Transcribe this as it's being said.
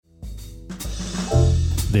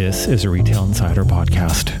This is a Retail Insider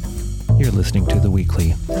podcast. You're listening to The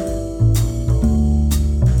Weekly.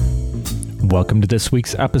 Welcome to this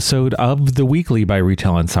week's episode of The Weekly by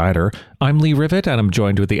Retail Insider. I'm Lee Rivet, and I'm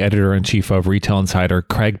joined with the editor-in-chief of Retail Insider,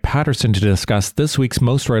 Craig Patterson, to discuss this week's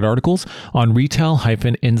most read articles on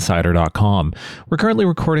retail-insider.com. We're currently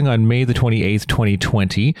recording on May the 28th,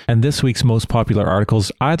 2020, and this week's most popular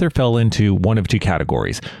articles either fell into one of two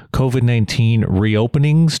categories: COVID-19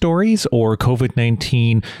 reopening stories or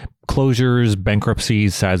COVID-19 closures,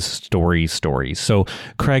 bankruptcies, sad stories. So,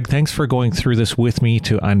 Craig, thanks for going through this with me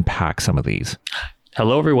to unpack some of these.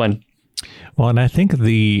 Hello, everyone. Well, and I think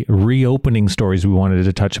the reopening stories we wanted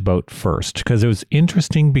to touch about first, because it was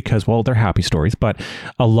interesting because, well, they're happy stories, but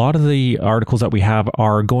a lot of the articles that we have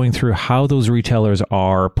are going through how those retailers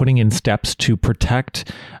are putting in steps to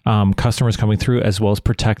protect customers coming through, as well as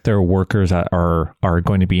protect their workers that are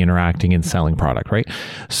going to be interacting and selling product, right?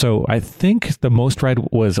 So I think the most read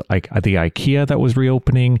was like the IKEA that was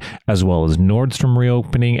reopening, as well as Nordstrom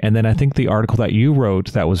reopening. And then I think the article that you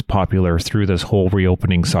wrote that was popular through this whole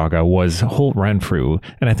reopening saga was Holt Renfrew,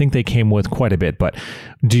 and I think they came with quite a bit. But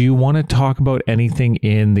do you want to talk about anything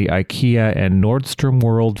in the IKEA and Nordstrom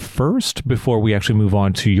world first before we actually move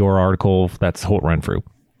on to your article that's Holt Renfrew?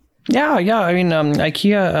 Yeah. I mean,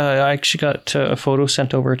 IKEA, I actually got a photo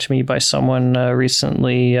sent over to me by someone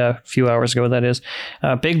recently, a few hours ago, that is.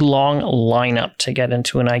 A big, long lineup to get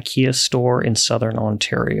into an IKEA store in Southern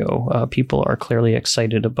Ontario. People are clearly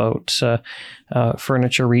excited about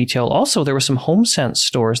furniture retail. Also, there were some HomeSense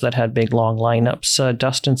stores that had big, long lineups.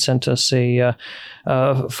 Dustin sent us a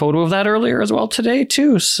photo of that earlier as well today,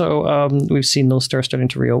 too. So we've seen those stores starting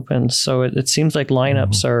to reopen. So it seems like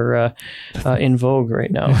lineups are in vogue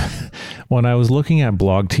right now. When I was looking at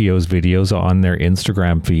BlogTO's videos on their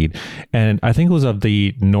Instagram feed, and I think it was of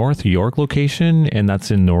the North York location, and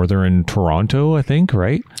that's in northern Toronto, I think,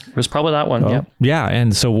 right? It was probably that one, yeah. Yeah,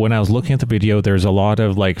 and so when I was looking at the video, there's a lot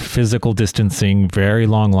of like physical distancing, very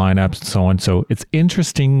long lineups and so on. So it's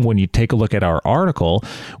interesting when you take a look at our article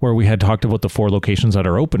where we had talked about the 4 locations that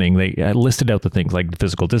are opening. They listed out the things like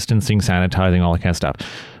physical distancing, sanitizing, all that kind of stuff.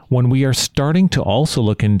 When we are starting to also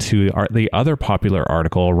look into the other popular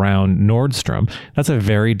article around Nordstrom, that's a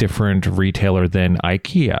very different retailer than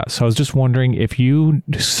IKEA. So I was just wondering if you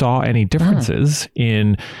saw any differences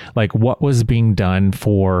in like what was being done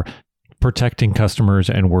for protecting customers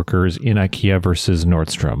and workers in IKEA versus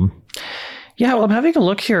Nordstrom. Yeah, well, I'm having a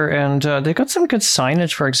look here, and they've got some good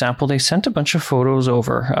signage. For example, they sent a bunch of photos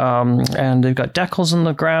over, and they've got decals on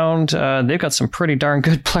the ground. They've got some pretty darn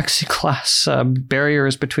good plexiglass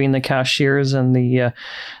barriers between the cashiers and the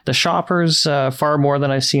shoppers, far more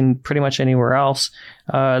than I've seen pretty much anywhere else.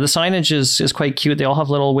 The signage is quite cute. They all have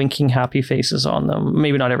little winking happy faces on them.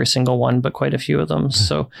 Maybe not every single one, but quite a few of them.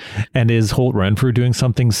 So, and is Holt Renfrew doing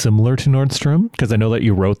something similar to Nordstrom? Because I know that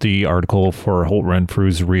you wrote the article for Holt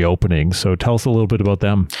Renfrew's reopening. So tell us a little bit about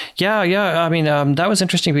them. Yeah. I mean, that was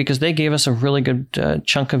interesting because they gave us a really good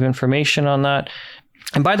chunk of information on that.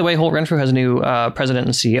 And by the way, Holt Renfrew has a new president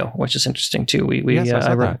and CEO, which is interesting too.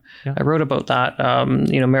 I wrote about that.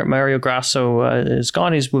 Mario Grasso is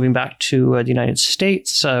gone. He's moving back to the United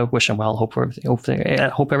States. Wish him well. Hope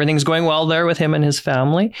everything's going well there with him and his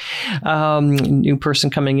family. New person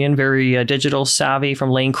coming in, very digital savvy,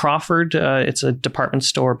 from Lane Crawford. It's a department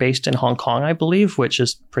store based in Hong Kong, I believe, which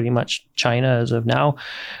is pretty much China as of now,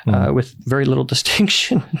 with very little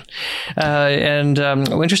distinction.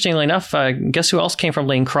 Interestingly enough, guess who else came from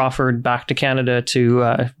Lane Crawford back to Canada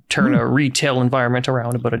to turn a retail environment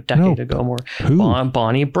around about a decade ago?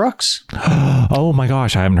 Bonnie Brooks. Oh my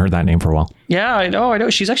gosh, I haven't heard that name for a while. Yeah, I know.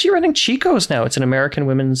 She's actually running Chico's now. It's an American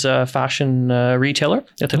women's fashion retailer.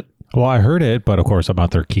 Well, I heard it, but of course I'm not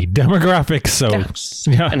their key demographic. So,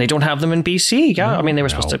 yeah. And they don't have them in BC. Yeah, I mean, they were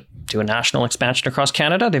supposed to do a national expansion across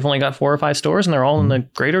Canada. They've only got 4 or 5 stores, and they're all in the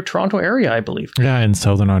greater Toronto area, I believe. Yeah, in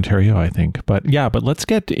Southern Ontario, I think. But let's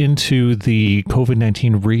get into the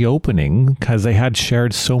COVID-19 reopening, because they had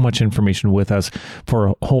shared so much information with us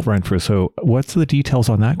for Holt Renfrew. So what's the details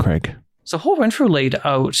on that, Craig? So Holt Renfrew laid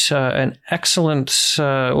out an excellent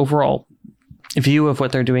overall view of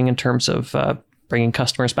what they're doing in terms of bringing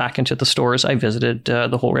customers back into the stores. I visited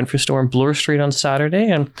the Holt Renfrew store in Bloor Street on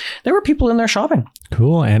Saturday, and there were people in there shopping.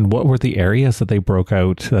 Cool. And what were the areas that they broke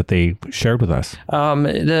out that they shared with us?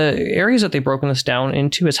 The areas that they've broken this down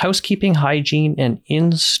into is housekeeping, hygiene, and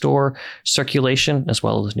in-store circulation, as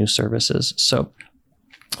well as new services. So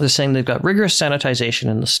They're saying they've got rigorous sanitization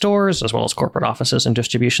in the stores as well as corporate offices and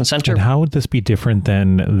distribution center. And how would this be different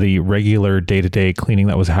than the regular day-to-day cleaning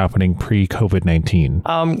that was happening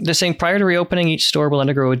pre-COVID-19? They're saying prior to reopening, each store will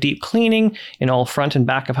undergo a deep cleaning in all front and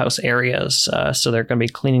back of house areas. So they're going to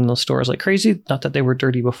be cleaning those stores like crazy. Not that they were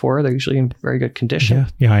dirty before. They're usually in very good condition.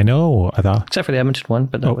 Yeah, I know. Except for the Edmonton one,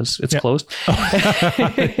 but it's closed.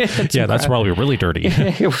 Yeah, that's probably really dirty.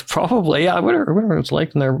 It was probably. Yeah, I wonder what it's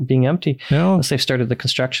like when they're being empty. No. Unless they've started the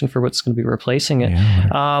construction for what's going to be replacing it.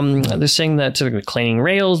 They're saying that cleaning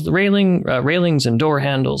railings and door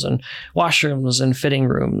handles and washrooms and fitting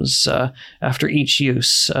rooms after each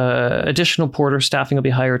use. Additional porter staffing will be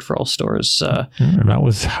hired for all stores. That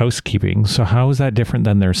was housekeeping. So how is that different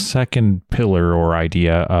than their second pillar or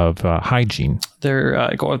idea of hygiene? They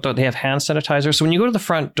have hand sanitizer. So when you go to the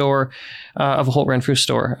front door of a Holt Renfrew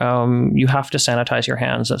store, you have to sanitize your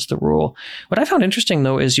hands. That's the rule. What I found interesting,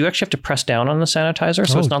 though, is you actually have to press down on the sanitizer.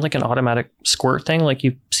 So it's not like an automatic squirt thing like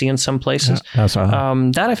you see in some places. Yeah,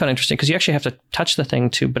 that I found interesting because you actually have to touch the thing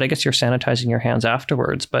too, but I guess you're sanitizing your hands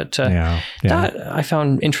afterwards. But that I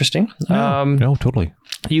found interesting. No, totally.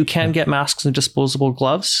 You can get masks and disposable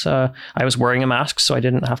gloves. I was wearing a mask, so I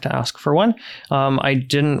didn't have to ask for one. I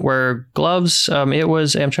didn't wear gloves. I'm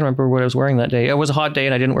trying to remember what I was wearing that day. It was a hot day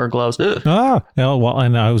and I didn't wear gloves. Well,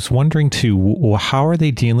 and I was wondering too, how are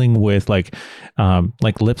they dealing with like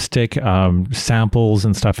lipstick samples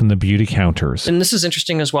and stuff in the beauty counters? And this is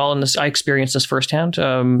interesting as well. And I experienced this firsthand.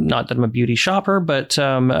 Not that I'm a beauty shopper, but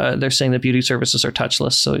they're saying that beauty services are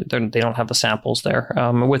touchless, so they don't have the samples there.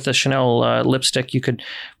 With the Chanel lipstick, you could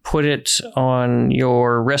put it on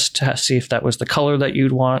your wrist to see if that was the color that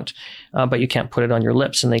you'd want, but you can't put it on your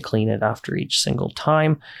lips, and they clean it after each single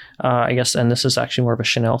time, I guess. And this is actually more of a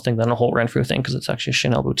Chanel thing than a Holt Renfrew thing because it's actually a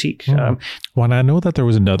Chanel boutique. Well, I know that there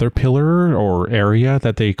was another pillar or area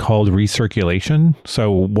that they called recirculation.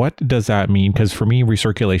 So what does that mean? Because for me,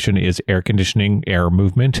 recirculation is air conditioning, air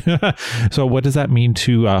movement. So what does that mean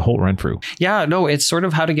to Holt Renfrew? Yeah, no, it's sort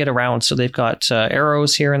of how to get around. So they've got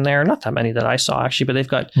arrows here and there, not that many that I saw actually, but they've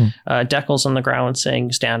got decals on the ground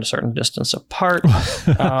saying stand a certain distance apart.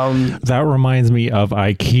 That reminds me of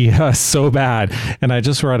IKEA so bad. And I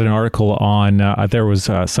just read an article on, there was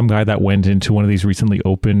some guy that went into one of these recently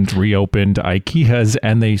reopened IKEAs,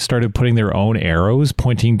 and they started putting their own arrows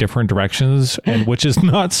pointing different directions, and which is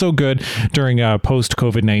not so good during a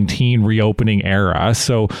post-COVID-19 reopening era.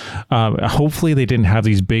 So hopefully they didn't have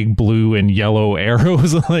these big blue and yellow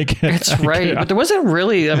arrows. It's right. But there wasn't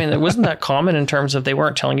really, it wasn't that common in terms of they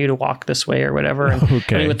weren't telling you to walk this way or whatever.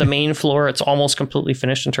 And with the main floor, it's almost completely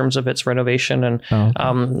finished in terms of its renovation and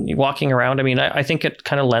walking around. I think it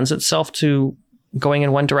kind of lends itself to going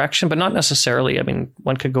in one direction, but not necessarily.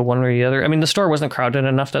 One could go one or the other. The store wasn't crowded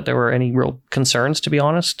enough that there were any real concerns, to be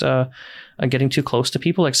honest, getting too close to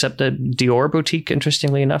people, except the Dior boutique,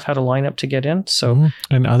 interestingly enough, had a lineup to get in. So,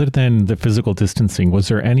 And other than the physical distancing, was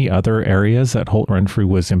there any other areas that Holt Renfrew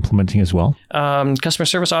was implementing as well? Customer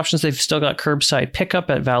service options, they've still got curbside pickup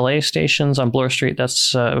at valet stations on Bloor Street.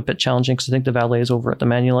 That's a bit challenging because I think the valet is over at the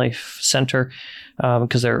Manulife Center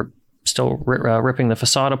because they're still ripping the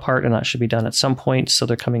facade apart, and that should be done at some point. So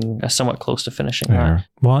they're coming somewhat close to finishing that.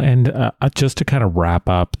 Well, and just to kind of wrap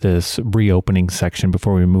up this reopening section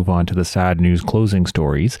before we move on to the sad news closing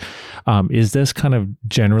stories, is this kind of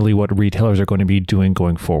generally what retailers are going to be doing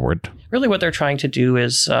going forward? Really what they're trying to do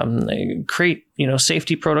is create,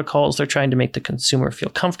 safety protocols. They're trying to make the consumer feel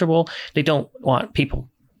comfortable. They don't want people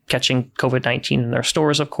catching COVID-19 in their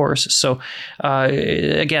stores, of course. So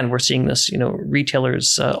again, we're seeing this,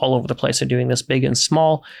 retailers all over the place are doing this, big and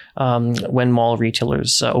small. When mall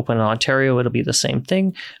retailers open in Ontario, it'll be the same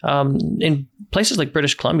thing. In places like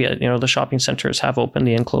British Columbia, the shopping centers have opened,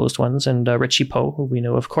 the enclosed ones, and Richie Poe, who we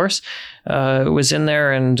know, of course, was in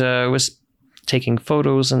there and was taking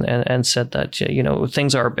photos and said that,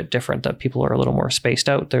 things are a bit different, that people are a little more spaced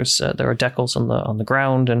out. There are decals on the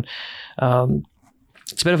ground, and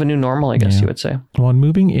it's a bit of a new normal, I guess you would say. Well, and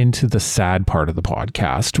moving into the sad part of the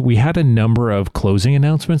podcast, we had a number of closing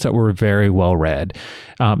announcements that were very well read.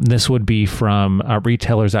 This would be from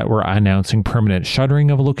retailers that were announcing permanent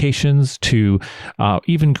shuttering of locations to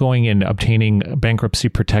even going and obtaining bankruptcy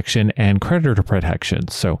protection and creditor protection.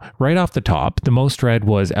 So right off the top, the most read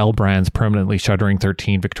was L Brands permanently shuttering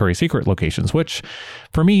 13 Victoria's Secret locations, which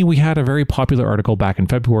for me, we had a very popular article back in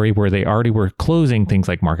February where they already were closing things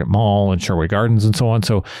like Market Mall and Sherway Gardens and so on. down.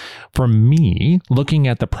 So for me, looking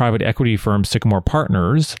at the private equity firm Sycamore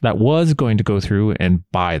Partners that was going to go through and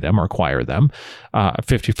buy them or acquire them, a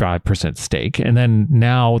 55% stake. And then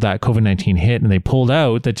now that COVID-19 hit and they pulled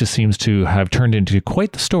out, that just seems to have turned into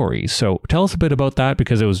quite the story. So tell us a bit about that,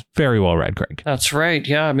 because it was very well read, Greg. That's right.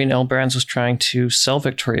 Yeah. I mean, L Brands was trying to sell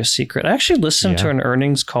Victoria's Secret. I actually listened to an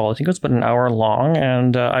earnings call. I think it was about an hour long.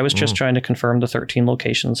 And I was just trying to confirm the 13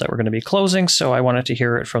 locations that were going to be closing. So I wanted to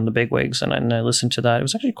hear it from the bigwigs. And I listened to that. It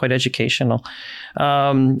was actually quite educational.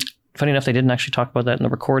 Funny enough, they didn't actually talk about that in the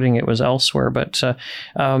recording. It was elsewhere. But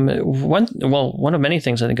one of many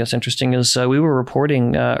things I think that's interesting is we were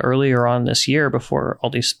reporting earlier on this year, before all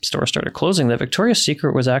these stores started closing, that Victoria's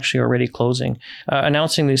Secret was actually already closing,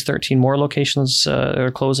 announcing these 13 more locations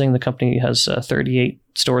are closing. The company has 38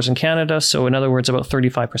 stores in Canada. So in other words, about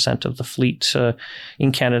 35% of the fleet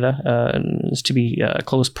in Canada is to be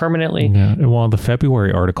closed permanently. Yeah. Well, the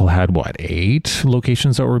February article had 8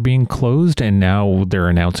 locations that were being closed, and now they're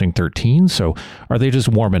announcing 13. So are they just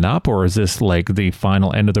warming up, or is this like the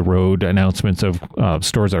final end of the road announcements of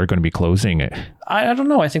stores that are going to be closing? I don't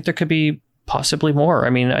know. I think there could be possibly more. I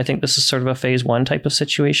mean, I think this is sort of a phase 1 type of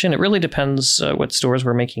situation. It really depends what stores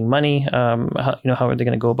were making money. How are they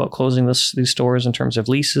going to go about closing these stores in terms of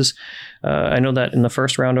leases? I know that in the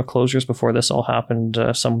first round of closures before this all happened,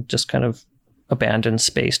 some just kind of abandoned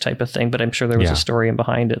space type of thing, but I'm sure there was a story in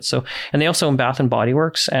behind it. So, and they also own Bath and Body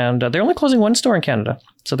Works, and they're only closing 1 store in Canada.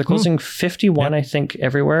 So they're closing 51, I think,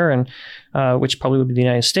 everywhere, and which probably would be the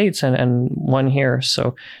United States, and 1 here.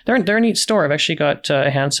 So they're a neat store. I've actually got a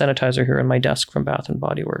hand sanitizer here on my desk from Bath and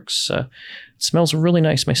Body Works. It smells really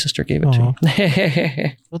nice. My sister gave it to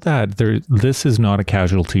me. Well, Dad, this is not a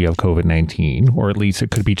casualty of COVID-19, or at least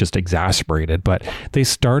it could be just exacerbated, but they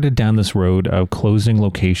started down this road of closing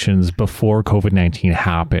locations before COVID-19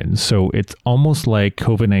 happened. So it's almost like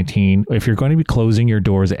COVID-19, if you're going to be closing your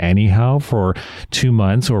doors anyhow for 2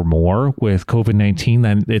 months or more with COVID-19,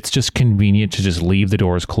 then it's just convenient to just leave the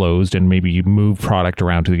doors closed and maybe you move product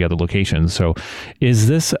around to the other locations. So is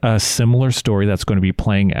this a similar story that's going to be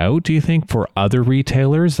playing out, do you think, for other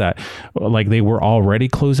retailers that like they were already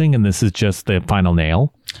closing and this is just the final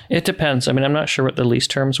nail? It depends. I mean, I'm not sure what the lease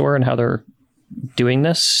terms were and how they're doing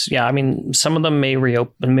this. Yeah, I mean, some of them may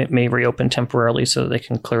reopen temporarily so that they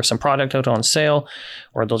can clear some product out on sale,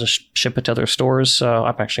 or they'll just ship it to other stores. So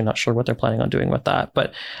I'm actually not sure what they're planning on doing with that.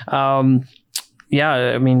 But yeah,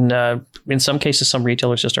 I mean, in some cases, some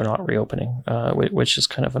retailers just are not reopening, which is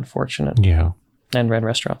kind of unfortunate. Yeah. And red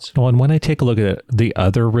restaurants. Well, and when I take a look at the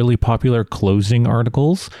other really popular closing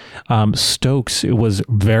articles, Stokes, it was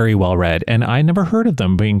very well read. And I never heard of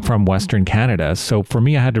them being from Western Canada. So for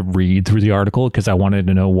me, I had to read through the article because I wanted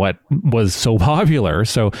to know what was so popular.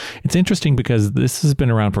 So it's interesting because this has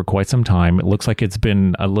been around for quite some time. It looks like it's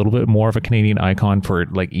been a little bit more of a Canadian icon for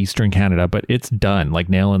like Eastern Canada, but it's done, like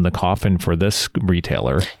nail in the coffin for this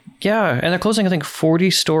retailer. Yeah, and they're closing, I think,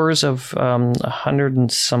 40 stores of 100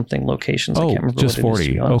 and something locations. I can't remember just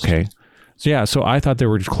 40. Okay. So yeah, so I thought they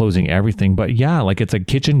were just closing everything, but yeah, like it's a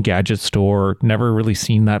kitchen gadget store. Never really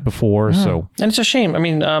seen that before. So, and it's a shame. I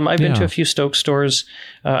mean, I've been to a few Stokes stores.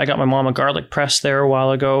 I got my mom a garlic press there a while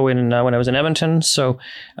ago when I was in Edmonton. So,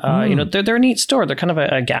 they're a neat store. They're kind of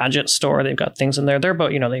a gadget store. They've got things in there. They're about,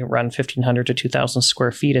 they run 1,500 to 2,000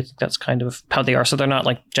 square feet. I think that's kind of how they are. So they're not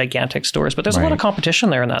like gigantic stores, but there's a lot of competition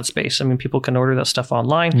there in that space. I mean, people can order that stuff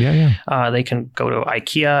online. Yeah. They can go to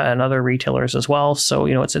IKEA and other retailers as well. So,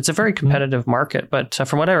 it's a very competitive market, but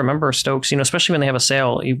from what I remember, Stokes, especially when they have a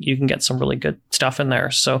sale, you can get some really good stuff in there.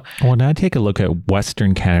 So when I take a look at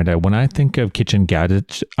Western Canada, when I think of kitchen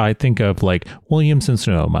gadgets, I think of like Williams and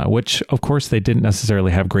Sonoma, which of course they didn't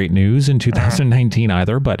necessarily have great news in 2019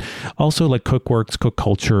 either, but also like Cookworks, Cook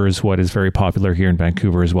Culture is what is very popular here in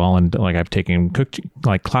Vancouver as well. And like I've taken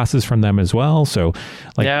classes from them as well. So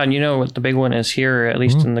and what the big one is here, at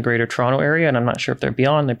least in the Greater Toronto area, and I'm not sure if they're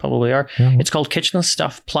beyond, they probably are. It's called Kitchen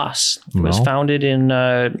Stuff Plus. It was founded in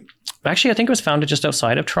actually, I think it was founded just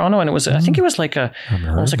outside of Toronto, and it was I think it was like a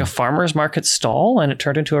farmer's market stall, and it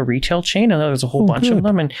turned into a retail chain, and there was a whole bunch of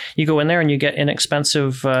them, and you go in there and you get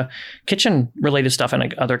inexpensive kitchen related stuff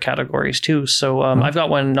and other categories too. So I've got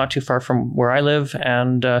one not too far from where I live,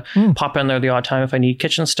 and pop in there the odd time if I need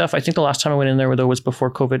kitchen stuff. I think the last time I went in there though was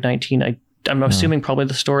before COVID-19. I'm assuming probably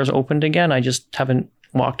the store is opened again. I just haven't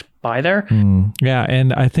walked buy there. Yeah.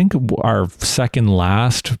 And I think our second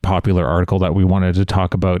last popular article that we wanted to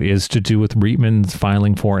talk about is to do with Reopenings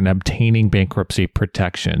filing for and obtaining bankruptcy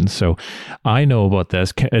protection. So I know about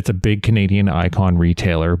this. It's a big Canadian icon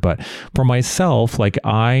retailer, but for myself, like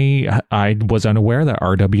I was unaware that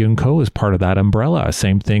RW & Co is part of that umbrella.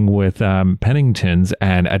 Same thing with Pennington's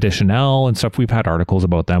and Additionelle and stuff. We've had articles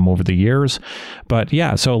about them over the years. But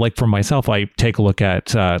yeah, so like for myself, I take a look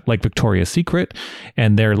at like Victoria's Secret,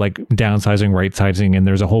 and they're like downsizing, right sizing, and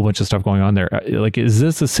there's a whole bunch of stuff going on there. Like, is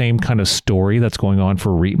this the same kind of story that's going on for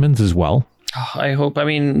Reopenings as well? I hope. I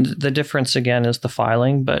mean, the difference again is the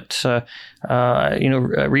filing, but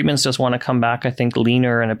Reopenings just want to come back, I think,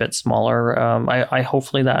 leaner and a bit smaller. I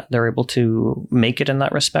hopefully that they're able to make it in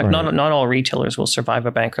that respect. Right. Not all retailers will survive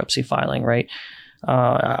a bankruptcy filing, right?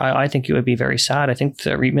 I think it would be very sad. I think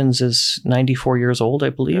that Reopenings is 94 years old, I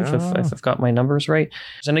believe, if I've got my numbers right.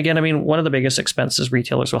 And again, I mean, one of the biggest expenses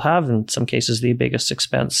retailers will have, in some cases, the biggest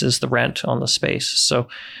expense is the rent on the space. So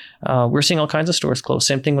we're seeing all kinds of stores close.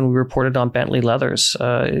 Same thing when we reported on Bentley Leathers.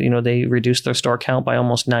 They reduced their store count by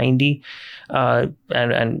almost 90.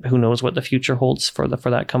 And who knows what the future holds for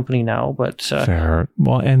that company now. But fair.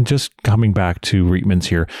 Well, and just coming back to Reopenings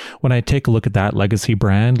here, when I take a look at that legacy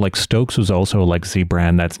brand, like Stokes was also a legacy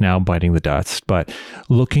brand that's now biting the dust. But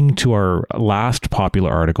looking to our last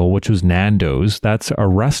popular article, which was Nando's, that's a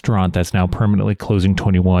restaurant that's now permanently closing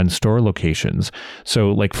 21 store locations.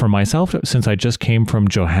 So like for myself, since I just came from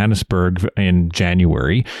Johannesburg in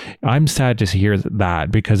January, I'm sad to hear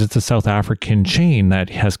that because it's a South African chain that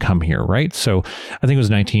has come here, right? So I think it was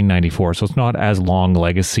 1994. So it's not as long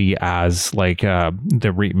legacy as like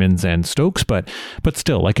the Reopenings and Stokes, but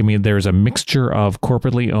still, like, I mean, there's a mixture of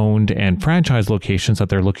corporately owned and franchise locations that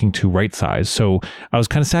they're looking to right size. So I was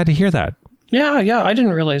kind of sad to hear that. Yeah. I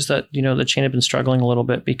didn't realize that, the chain had been struggling a little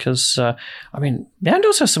bit because,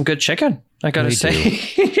 Nando's has some good chicken, I got to say.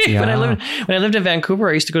 Yeah. When I lived in Vancouver,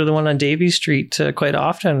 I used to go to the one on Davie Street quite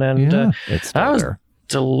often. And it's that was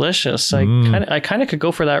delicious. I kind of could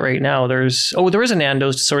go for that right now. There is a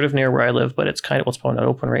Nando's sort of near where I live, but it's probably not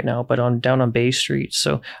open right now, but down on Bay Street.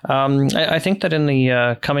 So I think that in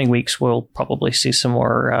the coming weeks, we'll probably see some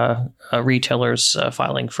more retailers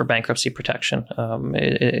filing for bankruptcy protection.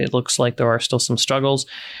 It looks like there are still some struggles.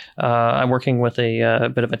 I'm working with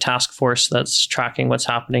a bit of a task force that's tracking what's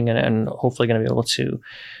happening and hopefully going to be able to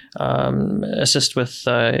assist with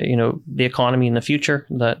the economy in the future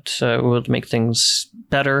that will make things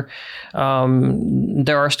better.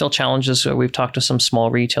 There are still challenges. We've talked to some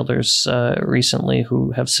small retailers recently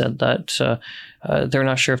who have said that they're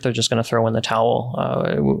not sure if they're just going to throw in the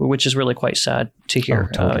towel, which is really quite sad to hear.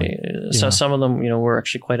 Oh, totally. So some of them, were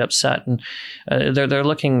actually quite upset, and they're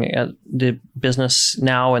looking at the business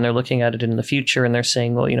now and they're looking at it in the future, and they're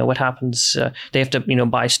saying, well, what happens? They have to,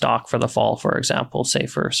 buy stock for the fall, for example, say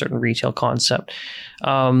for a certain retail concept.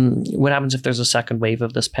 What happens if there's a second wave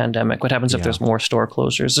of this pandemic? What happens if there's more store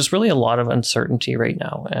closures? There's really a lot of uncertainty right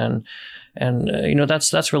now, and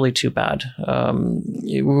that's really too bad.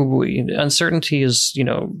 Uncertainty is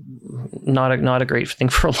not a great thing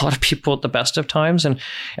for a lot of people at the best of times, and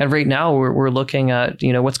right now we're looking at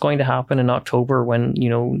what's going to happen in October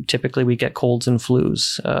when typically we get colds and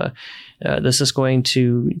flus. This is going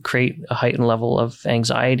to create a heightened level of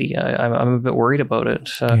anxiety. I'm a bit worried about it.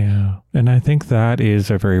 And I think that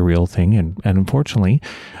is a very real thing. And unfortunately,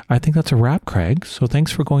 I think that's a wrap, Craig. So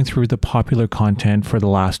thanks for going through the popular content for the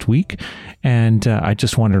last week. And I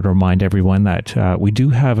just wanted to remind everyone that we do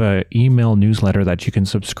have an email newsletter that you can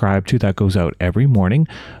subscribe to that goes out every morning.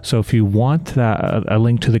 So if you want a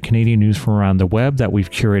link to the Canadian news from around the web that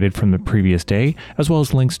we've curated from the previous day, as well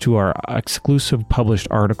as links to our exclusive published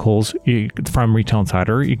articles from Retail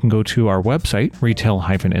Insider, you can go to our website,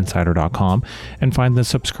 retail-insider.com, and find the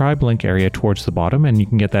subscribe link area towards the bottom, and you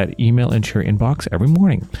can get that email into your inbox every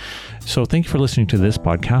morning. So thank you for listening to this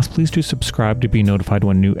podcast. Please do subscribe to be notified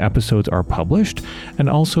when new episodes are published. And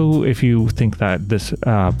also, if you think that this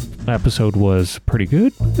episode was pretty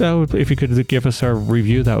good, if you could give us a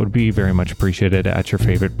review, that would be very much appreciated at your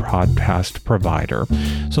favorite podcast provider.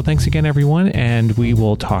 So thanks again, everyone, and we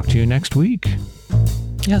will talk to you next week.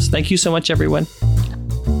 Yes, thank you so much, everyone.